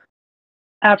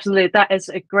 absolutely. That is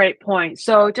a great point.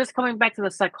 So, just coming back to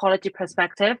the psychology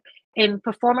perspective, in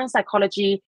performance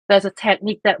psychology, there's a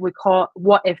technique that we call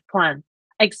what if plan.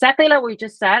 Exactly like we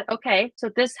just said. Okay, so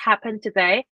this happened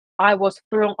today. I was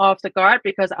thrown off the guard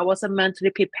because I wasn't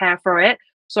mentally prepared for it.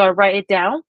 So I write it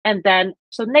down. And then,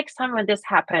 so next time when this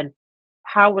happened,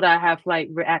 how would I have like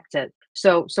reacted?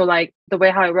 So like the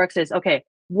way how it works is, okay,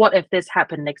 what if this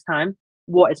happened next time?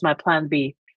 What is my plan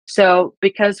B? So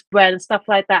because when stuff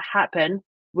like that happen,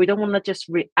 we don't want to just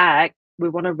react, we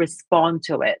want to respond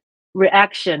to it.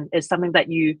 Reaction is something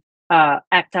that you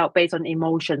act out based on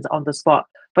emotions on the spot,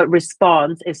 but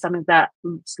response is something that's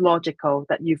logical,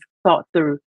 that you've thought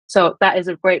through. So that is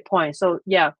a great point. So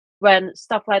yeah, when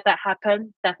stuff like that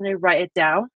happen, definitely write it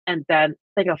down and then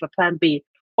think of a plan B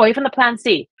or even a plan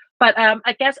C. But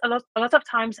I guess a lot of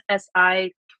times, as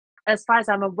far as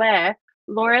I'm aware,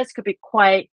 lawyers could be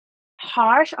quite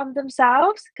harsh on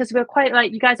themselves because we're quite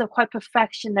like you guys are quite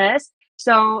perfectionist.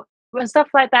 So when stuff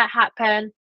like that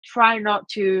happen, try not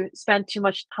to spend too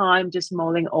much time just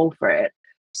mulling over it.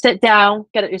 Sit down,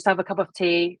 get yourself a cup of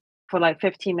tea for like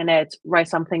 15 minutes, write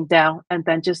something down, and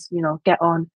then just get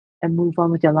on and move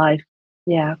on with your life.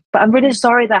 Yeah, but I'm really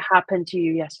sorry that happened to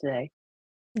you yesterday.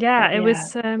 Yeah, But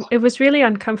yeah, it was really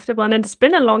uncomfortable, and it's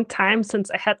been a long time since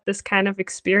I had this kind of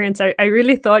experience. I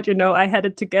really thought, I had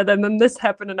it together, and then this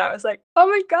happened, and I was like, "Oh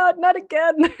my God, not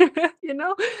again!" you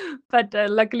know. But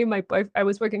luckily, I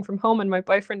was working from home, and my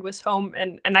boyfriend was home,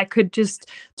 and I could just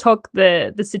talk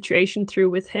the situation through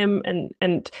with him,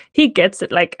 and he gets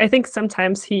it. Like I think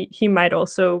sometimes he might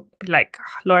also be like,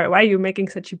 "Oh, Laura, why are you making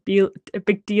such a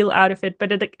big deal out of it?"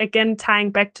 But again,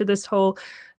 tying back to this whole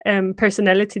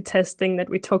personality testing that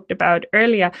we talked about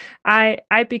earlier,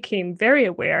 I became very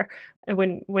aware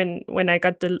when I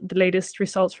got the latest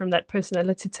results from that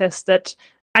personality test that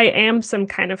I am some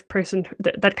kind of person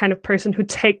that kind of person who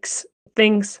takes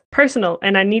things personal,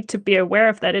 and I need to be aware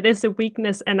of that. It is a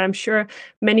weakness, and I'm sure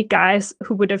many guys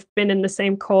who would have been in the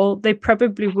same call, they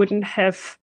probably wouldn't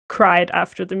have cried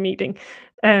after the meeting.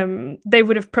 They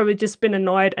would have probably just been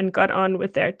annoyed and got on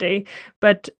with their day.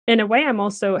 But in a way, I'm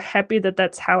also happy that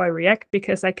that's how I react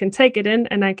because I can take it in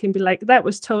and I can be like, that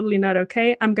was totally not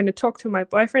okay. I'm going to talk to my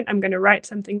boyfriend. I'm going to write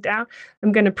something down.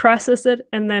 I'm going to process it.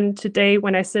 And then today,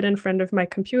 when I sit in front of my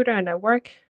computer and I work,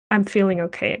 I'm feeling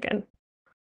okay again.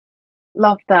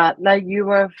 love that. Like you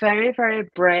were very, very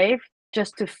brave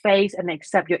just to face and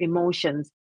accept your emotions.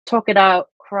 Talk it out,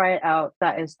 cry it out.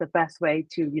 That is the best way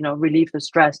to, relieve the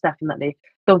stress, definitely.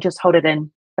 Don't just hold it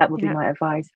in. That would be Yeah. my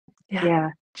advice. Yeah. Yeah.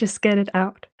 Just get it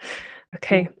out. Yeah.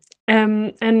 Okay.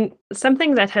 And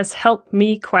something that has helped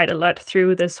me quite a lot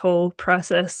through this whole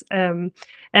process, and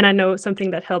I know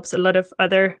something that helps a lot of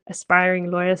other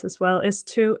aspiring lawyers as well, is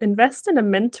to invest in a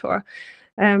mentor.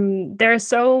 There are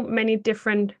so many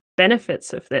different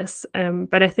benefits of this,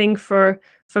 but I think for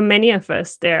many of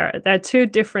us, there are two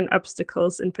different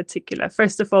obstacles in particular.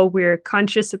 First of all, we're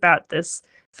conscious about this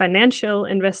financial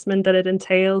investment that it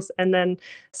entails, and then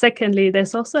secondly,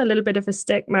 there's also a little bit of a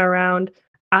stigma around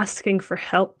asking for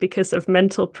help because of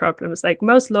mental problems. Like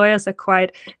most lawyers are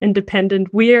quite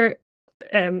independent. We're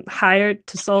hired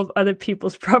to solve other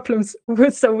people's problems,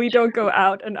 so we don't go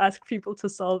out and ask people to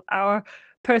solve our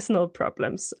personal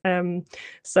problems.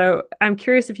 So I'm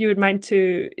curious if you would mind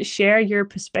to share your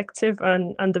perspective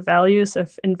on the values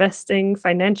of investing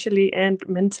financially and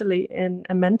mentally in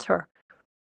a mentor.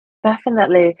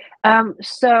 Definitely.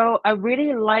 So I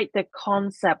really like the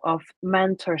concept of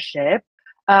mentorship.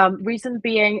 Reason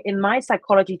being, in my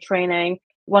psychology training,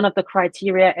 one of the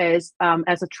criteria is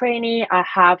as a trainee, I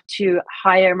have to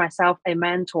hire myself a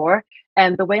mentor.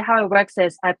 And the way how it works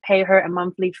is I pay her a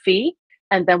monthly fee,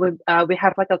 and then we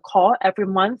have like a call every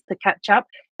month to catch up,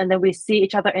 and then we see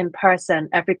each other in person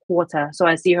every quarter. So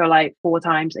I see her like 4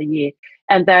 times a year.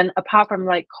 And then apart from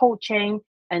like coaching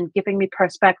and giving me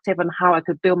perspective on how I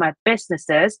could build my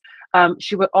businesses,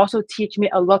 she would also teach me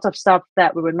a lot of stuff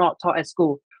that we were not taught at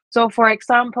school. So, for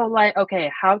example, like,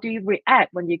 okay, how do you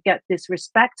react when you get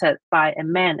disrespected by a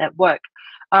man at work?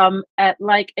 At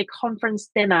like a conference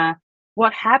dinner,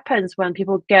 what happens when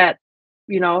people get,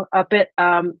 a bit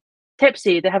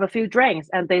tipsy? They have a few drinks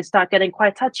and they start getting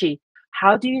quite touchy.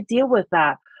 How do you deal with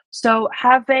that? So,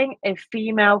 having a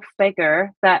female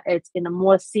figure that is in a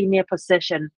more senior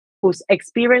position who's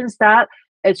experienced that,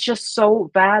 it's just so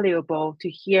valuable to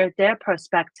hear their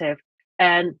perspective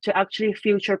and to actually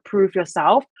future proof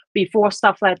yourself before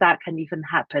stuff like that can even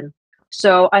happen.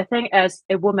 So I think as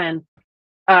a woman,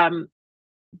 um,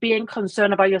 being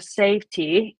concerned about your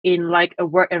safety in like a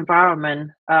work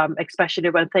environment, especially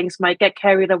when things might get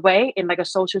carried away in like a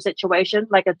social situation,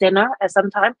 like a dinner at some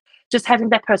time, just having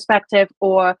that perspective,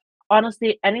 or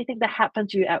honestly, anything that happened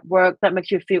to you at work that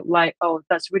makes you feel like, oh,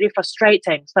 that's really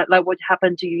frustrating. So like what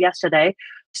happened to you yesterday,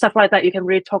 stuff like that, you can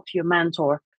really talk to your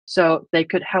mentor. So they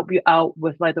could help you out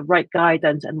with like the right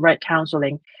guidance and right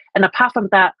counseling. And apart from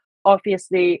that,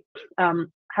 obviously,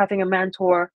 having a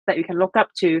mentor that you can look up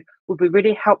to would be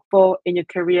really helpful in your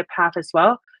career path as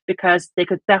well, because they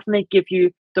could definitely give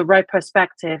you the right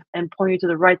perspective and point you to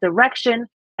the right direction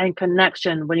and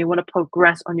connection when you want to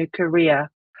progress on your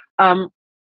career. Um,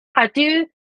 I do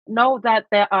know that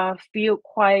there are a few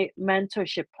quite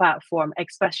mentorship platform,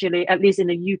 especially at least in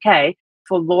the UK,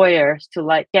 for lawyers to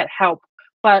like get help.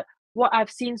 But what I've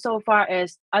seen so far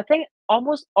is I think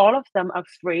almost all of them are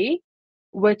free,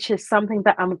 which is something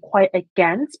that I'm quite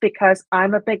against because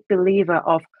I'm a big believer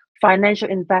of financial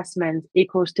investment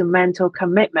equals to mental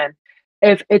commitment.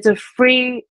 If it's a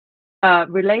free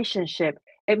relationship,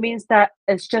 it means that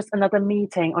it's just another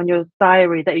meeting on your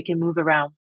diary that you can move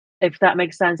around, if that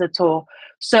makes sense at all.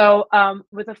 So,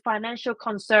 with a financial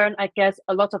concern, I guess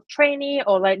a lot of trainee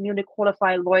or like newly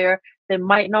qualified lawyer, they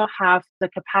might not have the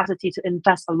capacity to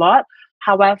invest a lot.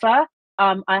 However,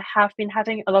 I have been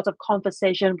having a lot of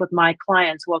conversation with my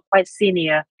clients who are quite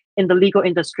senior in the legal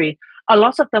industry. A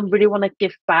lot of them really want to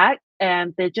give back,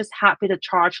 and they're just happy to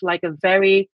charge like a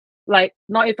very like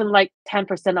not even like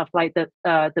 10% of like the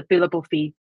billable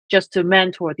fee just to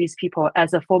mentor these people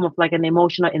as a form of like an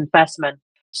emotional investment.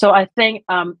 So I think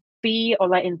fee or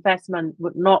like investment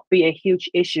would not be a huge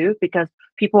issue because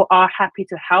people are happy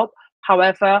to help.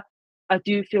 However, I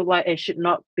do feel like it should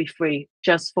not be free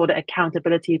just for the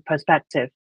accountability perspective.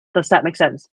 Does that make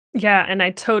sense? Yeah, and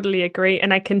I totally agree,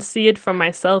 and I can see it for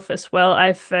myself as well.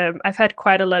 I've had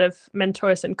quite a lot of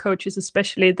mentors and coaches,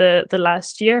 especially the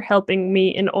last year, helping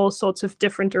me in all sorts of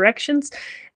different directions.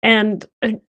 And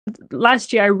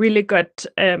last year, I really got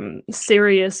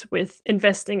serious with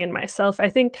investing in myself. I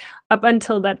think up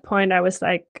until that point, I was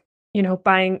like,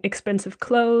 buying expensive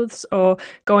clothes or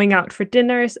going out for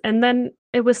dinners, and then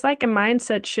it was like a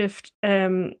mindset shift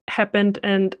happened,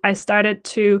 and I started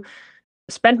to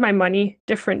spend my money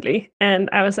differently. And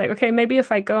I was like, okay, maybe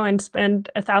if I go and spend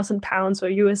 £1,000 or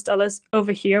US dollars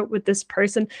over here with this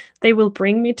person, they will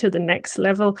bring me to the next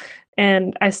level.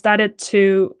 And I started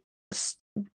to,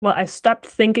 well, I stopped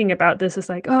thinking about this as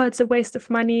like, oh, it's a waste of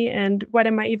money. And what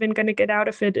am I even going to get out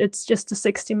of it? It's just a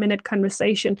 60-minute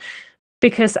conversation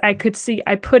because I could see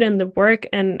I put in the work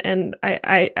and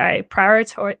I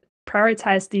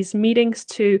prioritize these meetings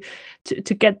to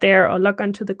get there or log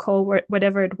onto the call,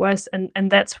 whatever it was, and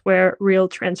that's where real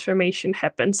transformation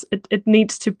happens. It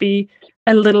needs to be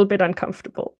a little bit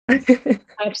uncomfortable.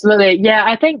 Absolutely. Yeah,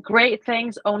 I think great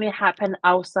things only happen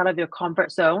outside of your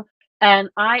comfort zone. And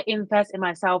I invest in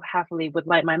myself heavily with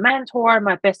like my mentor,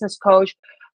 my business coach.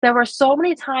 There were so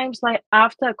many times like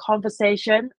after a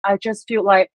conversation, I just feel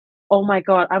like, oh my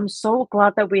God, I'm so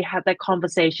glad that we had that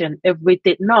conversation. If we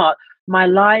did not, my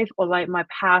life or like my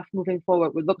path moving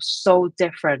forward would look so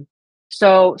different.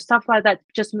 So stuff like that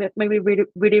just made me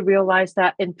really realize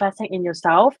that investing in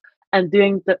yourself and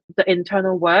doing the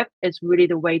internal work is really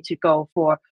the way to go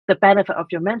for the benefit of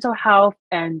your mental health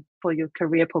and for your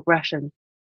career progression.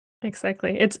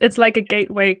 Exactly. It's like a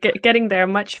gateway, getting there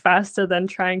much faster than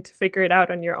trying to figure it out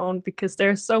on your own because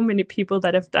there are so many people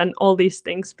that have done all these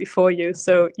things before you.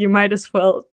 So you might as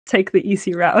well take the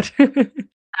easy route.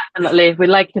 Definitely. We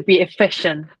like to be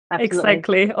efficient. Absolutely.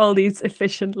 Exactly. All these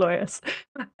efficient lawyers.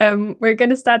 We're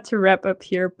going to start to wrap up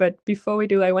here, but before we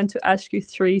do, I want to ask you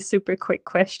three super quick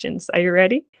questions. Are you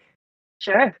ready?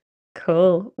 Sure.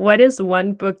 Cool. What is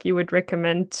one book you would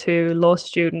recommend to law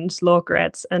students, law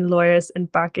grads, and lawyers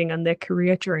embarking on their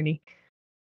career journey?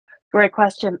 Great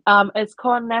question. It's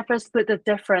called Never Split the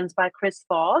Difference by Chris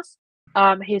Voss.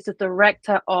 He's the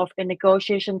director of a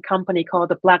negotiation company called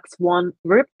the Black Swan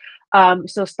Group.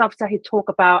 So stuff that he talk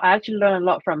about, I actually learn a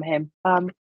lot from him.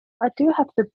 I do have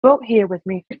the book here with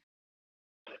me.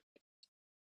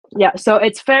 Yeah, so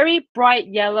it's very bright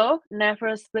yellow,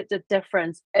 never split the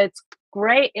difference. It's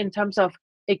great in terms of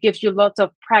it gives you lots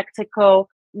of practical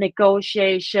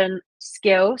negotiation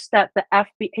skills that the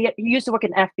FBI, he used to work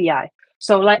in FBI.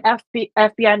 So like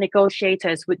FBI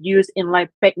negotiators would use in like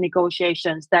big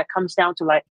negotiations that comes down to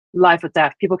like life or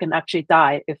death. People can actually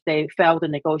die if they fail the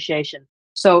negotiation.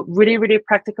 So really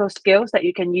practical skills that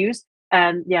you can use.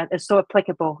 And yeah, it's so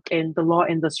applicable in the law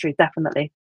industry,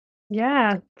 definitely.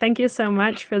 Yeah, thank you so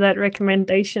much for that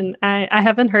recommendation. I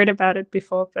haven't heard about it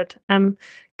before, but I'm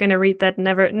gonna read that.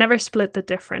 Never split the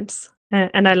difference.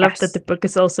 And I love that Yes. the book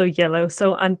is also yellow,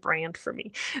 so on brand for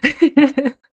me.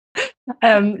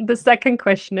 The second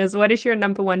question is, what is your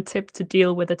number one tip to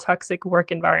deal with a toxic work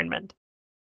environment?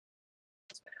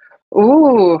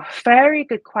 Ooh, very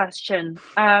good question.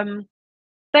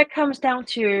 That comes down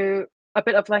to a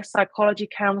bit of like psychology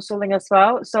counseling as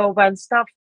well. So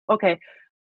okay,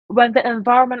 when the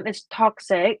environment is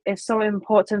toxic, it's so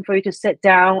important for you to sit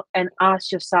down and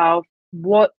ask yourself,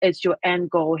 what is your end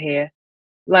goal here?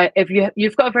 Like if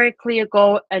you've got a very clear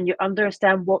goal and you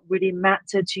understand what really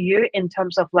matter to you in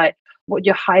terms of like what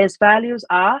your highest values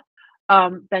are,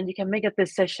 then you can make a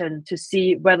decision to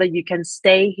see whether you can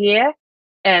stay here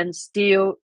and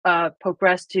still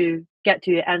progress to get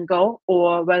to your end goal,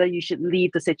 or whether you should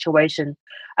leave the situation.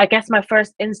 I guess my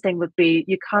first instinct would be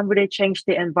you can't really change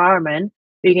the environment.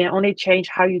 You can only change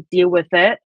how you deal with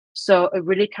it. So it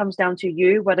really comes down to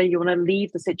you whether you want to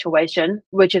leave the situation,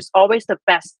 which is always the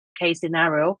best case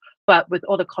scenario, but with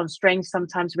all the constraints,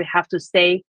 sometimes we have to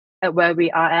stay at where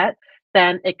we are at.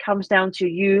 Then it comes down to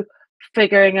you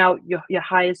figuring out your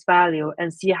highest value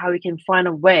and see how you can find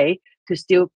a way to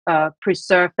still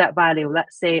preserve that value.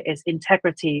 Let's say it's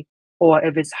integrity or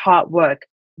if it's hard work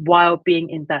while being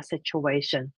in that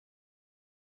situation.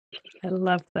 I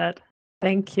love that.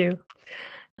 Thank you.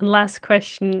 And last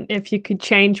question, if you could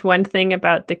change one thing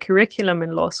about the curriculum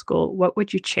in law school, what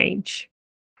would you change?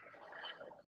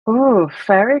 Oh,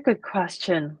 very good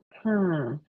question.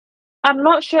 I'm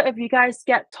not sure if you guys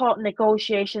get taught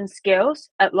negotiation skills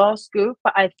at law school,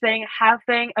 but I think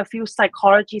having a few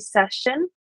psychology sessions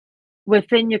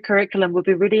within your curriculum would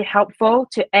be really helpful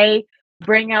to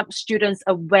bring up students'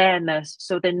 awareness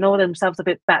so they know themselves a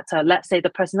bit better. Let's say the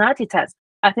personality test.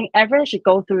 I think everyone should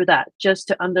go through that just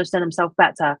to understand themselves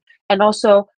better, and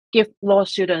also give law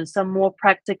students some more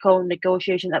practical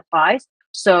negotiation advice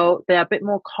so they're a bit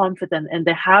more confident and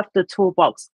they have the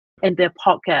toolbox in their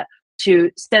pocket to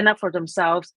stand up for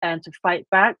themselves and to fight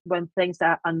back when things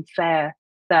are unfair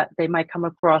that they might come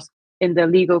across in their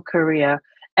legal career.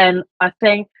 And I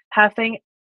think having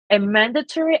a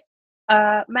mandatory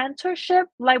mentorship,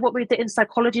 like what we did in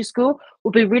psychology school,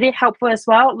 would be really helpful as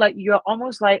well. Like you're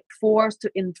almost like forced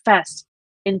to invest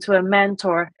into a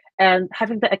mentor, and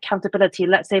having the accountability,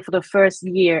 let's say for the first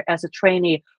year as a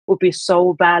trainee, would be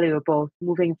so valuable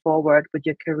moving forward with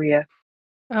your career.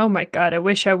 Oh my God, I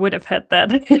wish I would have had that.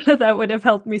 That would have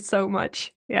helped me so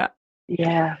much. Yeah.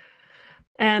 Yeah.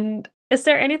 And is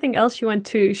there anything else you want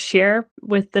to share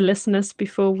with the listeners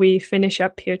before we finish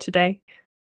up here today?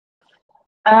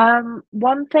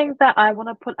 One thing that I want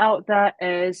to put out there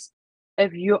is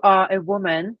if you are a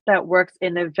woman that works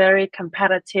in a very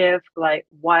competitive, like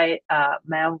white,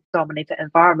 male dominated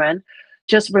environment,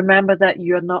 just remember that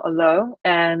you're not alone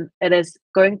and it is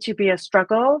going to be a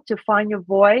struggle to find your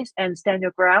voice and stand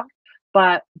your ground.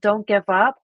 But don't give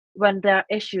up when there are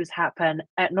issues happen.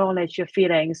 Acknowledge your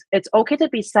feelings. It's okay to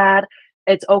be sad.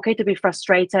 It's okay to be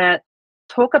frustrated.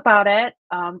 Talk about it,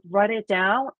 write it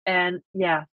down, and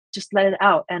yeah, just let it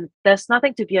out. And there's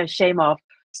nothing to be ashamed of.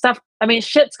 I mean,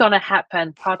 shit's gonna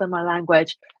happen, pardon my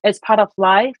language. It's part of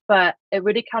life, but it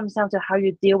really comes down to how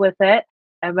you deal with it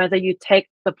and whether you take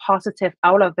the positive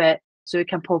out of it so you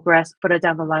can progress further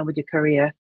down the line with your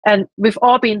career. And we've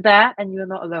all been there, and you're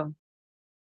not alone.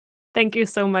 Thank you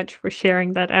so much for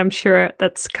sharing that. I'm sure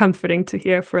that's comforting to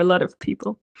hear for a lot of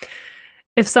people.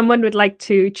 If someone would like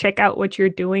to check out what you're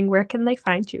doing, where can they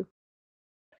find you?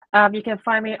 You can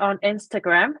find me on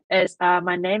Instagram. It's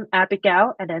my name,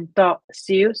 Abigail, and then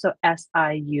 .siu, so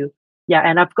SIU. Yeah,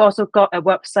 and I've also got a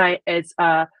website. It's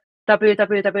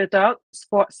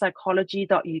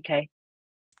www.sportspsychology.uk.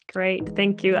 Great,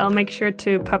 thank you. I'll make sure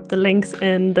to pop the links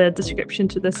in the description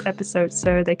to this episode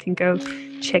so they can go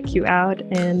check you out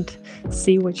and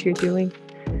see what you're doing.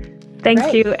 Thank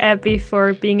Great. you, Abby,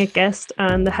 for being a guest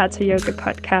on the Hatha Yoga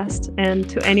podcast. And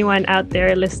to anyone out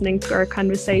there listening to our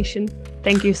conversation,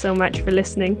 thank you so much for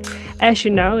listening. As you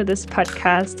know, this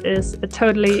podcast is a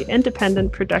totally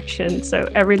independent production, so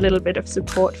every little bit of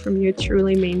support from you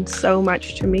truly means so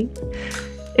much to me.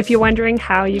 If you're wondering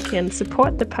how you can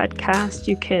support the podcast,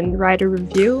 you can write a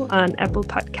review on Apple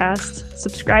Podcasts,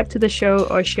 subscribe to the show,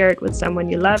 or share it with someone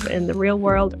you love in the real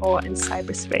world or in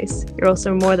cyberspace. You're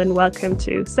also more than welcome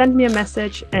to send me a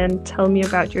message and tell me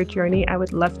about your journey. I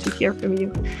would love to hear from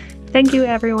you. Thank you,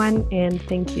 everyone, and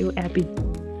thank you, Abby.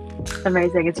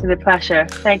 Amazing. It's been a pleasure.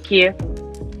 Thank you.